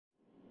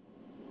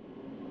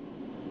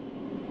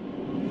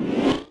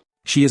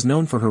She is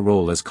known for her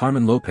role as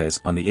Carmen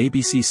Lopez on the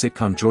ABC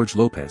sitcom George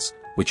Lopez,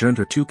 which earned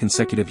her 2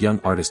 consecutive Young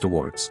Artist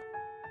Awards.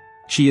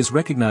 She is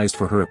recognized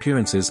for her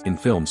appearances in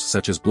films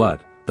such as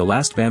Blood, The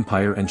Last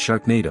Vampire and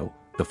Sharknado,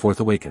 The Fourth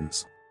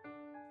Awakens.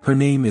 Her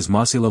name is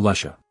Masiela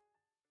Lusha.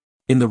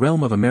 In the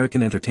realm of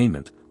American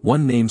entertainment,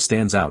 one name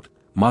stands out,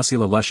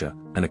 Masiela Lusha,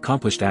 an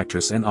accomplished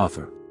actress and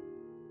author.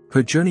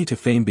 Her journey to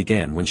fame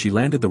began when she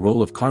landed the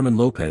role of Carmen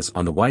Lopez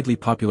on the widely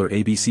popular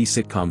ABC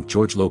sitcom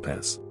George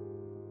Lopez.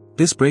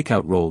 This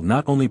breakout role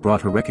not only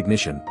brought her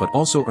recognition but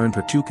also earned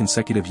her 2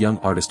 consecutive Young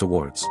Artist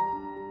Awards.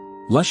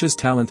 Lusha's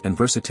talent and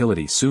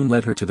versatility soon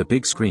led her to the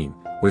big screen,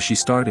 where she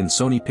starred in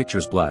Sony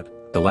Pictures' Blood,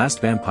 The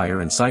Last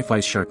Vampire and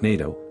Sci-Fi's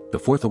Sharknado, The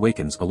Fourth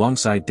Awakens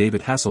alongside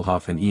David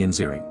Hasselhoff and Ian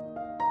Ziering.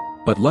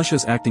 But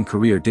Lusha's acting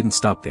career didn't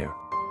stop there.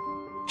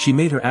 She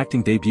made her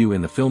acting debut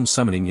in the film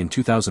Summoning in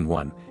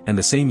 2001, and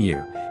the same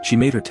year, she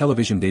made her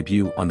television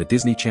debut on the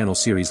Disney Channel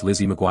series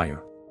Lizzie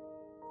McGuire.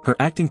 Her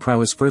acting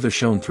prowess further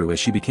shone through as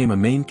she became a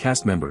main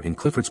cast member in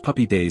Clifford's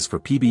Puppy Days for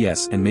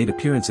PBS and made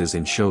appearances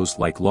in shows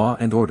like Law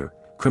and Order,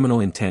 Criminal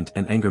Intent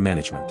and Anger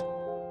Management.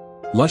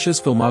 Lusha's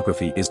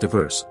filmography is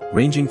diverse,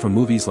 ranging from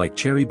movies like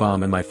Cherry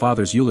Bomb and My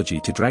Father's Eulogy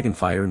to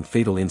Dragonfire and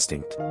Fatal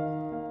Instinct.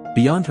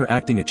 Beyond her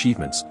acting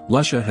achievements,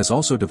 Lusha has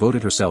also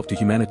devoted herself to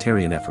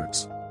humanitarian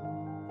efforts.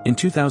 In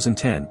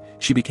 2010,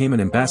 she became an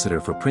ambassador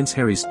for Prince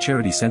Harry's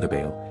charity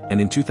Centervale, and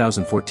in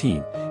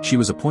 2014, she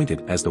was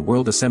appointed as the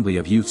World Assembly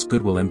of Youth's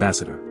Goodwill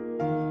Ambassador.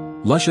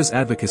 Lusha's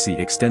advocacy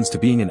extends to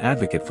being an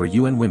advocate for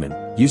UN women,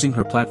 using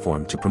her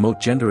platform to promote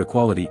gender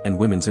equality and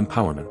women's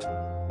empowerment.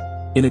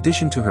 In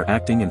addition to her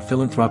acting and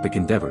philanthropic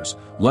endeavors,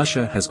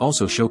 Lusha has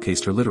also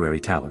showcased her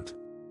literary talent.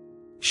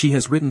 She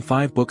has written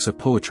 5 books of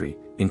poetry,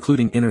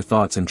 including Inner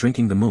Thoughts and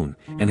Drinking the Moon,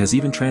 and has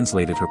even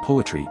translated her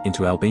poetry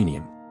into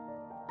Albanian.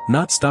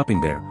 Not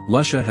stopping there,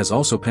 Lusha has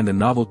also penned a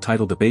novel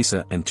titled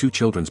Abesa and 2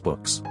 children's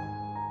books.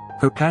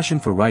 Her passion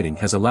for writing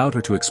has allowed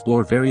her to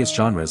explore various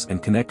genres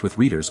and connect with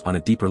readers on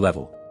a deeper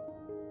level.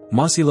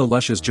 Masiela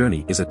Lusha's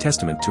journey is a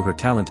testament to her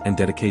talent and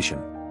dedication.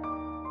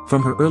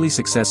 From her early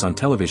success on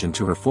television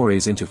to her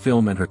forays into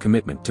film and her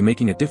commitment to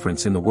making a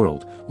difference in the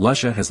world,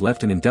 Lusha has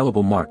left an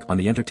indelible mark on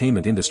the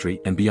entertainment industry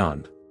and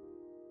beyond.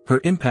 Her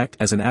impact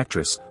as an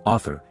actress,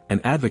 author, and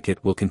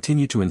advocate will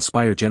continue to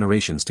inspire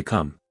generations to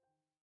come.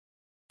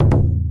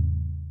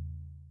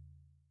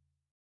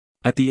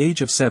 At the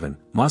age of 7,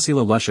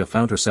 Masiela Lusha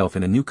found herself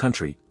in a new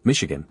country,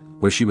 Michigan,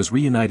 where she was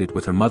reunited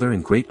with her mother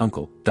and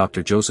great-uncle,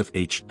 Dr. Joseph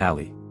H.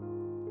 Alli.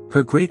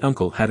 Her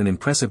great-uncle had an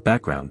impressive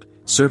background,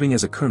 serving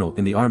as a colonel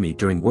in the Army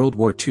during World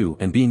War II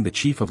and being the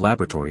chief of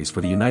laboratories for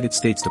the United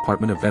States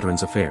Department of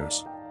Veterans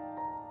Affairs.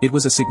 It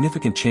was a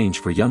significant change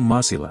for young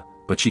Masiela,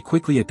 but she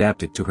quickly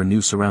adapted to her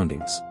new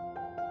surroundings.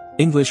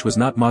 English was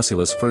not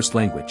Masiela's first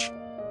language.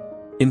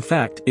 In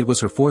fact, it was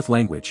her 4th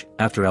language,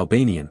 after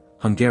Albanian,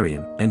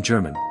 Hungarian, and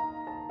German.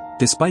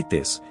 Despite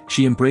this,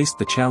 she embraced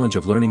the challenge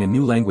of learning a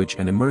new language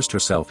and immersed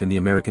herself in the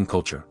American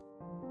culture.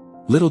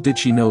 Little did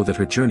she know that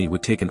her journey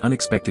would take an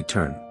unexpected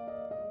turn.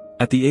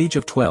 At the age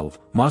of 12,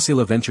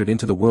 Masiela ventured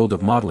into the world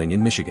of modeling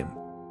in Michigan.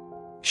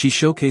 She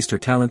showcased her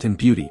talent and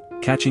beauty,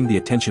 catching the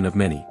attention of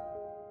many.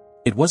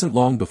 It wasn't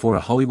long before a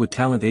Hollywood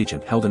talent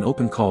agent held an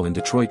open call in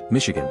Detroit,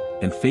 Michigan,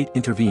 and fate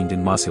intervened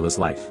in Masiela's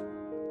life.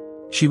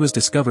 She was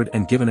discovered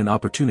and given an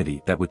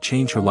opportunity that would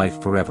change her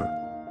life forever.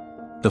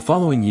 The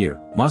following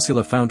year,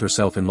 Masiela found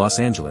herself in Los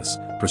Angeles,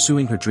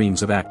 pursuing her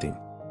dreams of acting.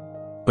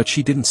 But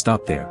she didn't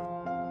stop there.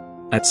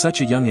 At such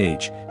a young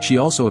age, she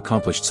also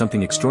accomplished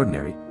something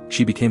extraordinary.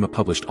 She became a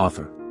published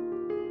author.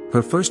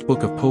 Her first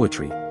book of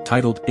poetry,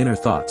 titled Inner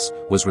Thoughts,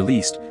 was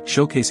released,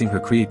 showcasing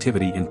her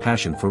creativity and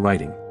passion for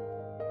writing.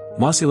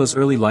 Masiela's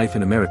early life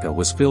in America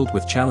was filled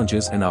with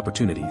challenges and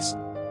opportunities.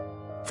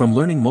 From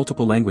learning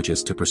multiple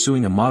languages to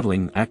pursuing a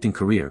modeling and acting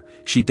career,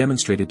 she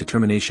demonstrated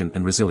determination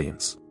and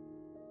resilience.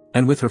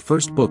 And with her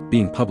first book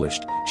being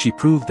published, she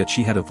proved that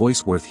she had a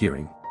voice worth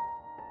hearing.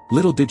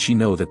 Little did she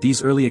know that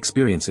these early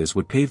experiences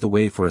would pave the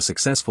way for a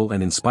successful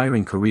and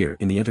inspiring career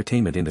in the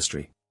entertainment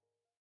industry.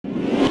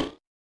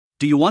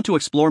 Do you want to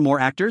explore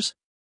more actors?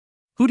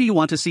 Who do you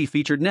want to see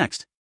featured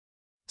next?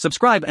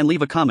 Subscribe and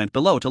leave a comment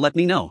below to let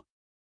me know.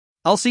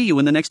 I'll see you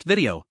in the next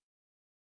video.